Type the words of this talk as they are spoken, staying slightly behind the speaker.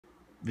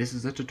This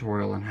is a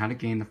tutorial on how to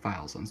gain the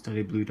files on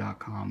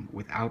StudyBlue.com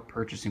without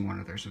purchasing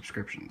one of their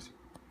subscriptions.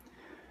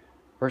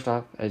 First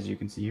off, as you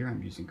can see here,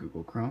 I'm using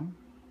Google Chrome,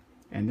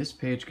 and this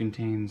page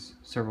contains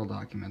several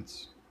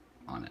documents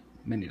on it,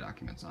 many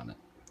documents on it.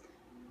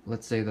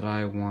 Let's say that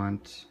I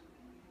want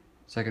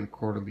second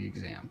quarterly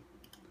exam.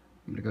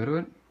 I'm going to go to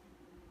it,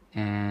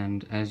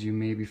 and as you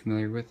may be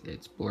familiar with,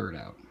 it's blurred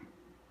out.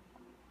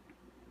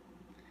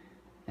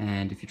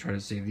 And if you try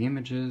to save the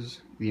images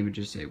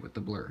save with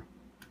the blur.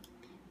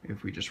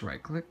 If we just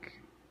right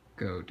click,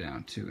 go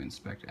down to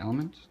inspect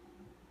element,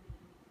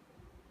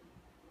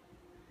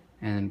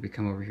 and then we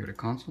come over here to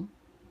console,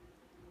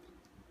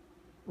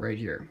 right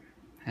here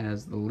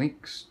has the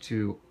links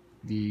to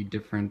the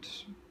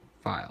different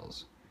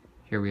files.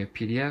 Here we have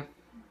PDF,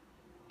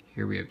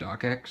 here we have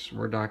DOCX,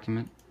 Word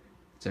document.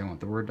 Say I want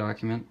the Word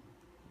document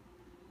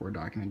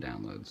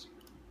downloads.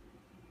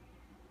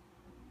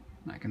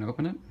 And I can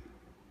open it.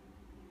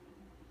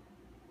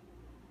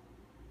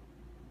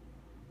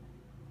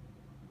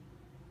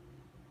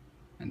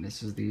 And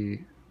this is the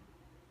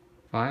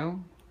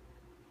file.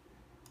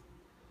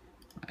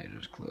 I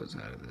just close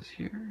out of this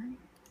here.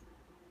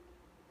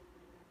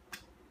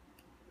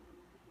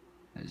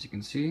 As you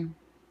can see,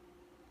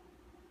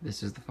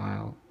 this is the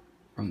file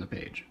from the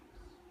page.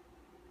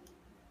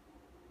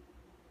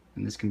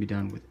 And this can be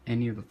done with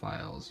any of the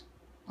files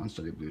on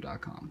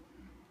StudyBlue.com.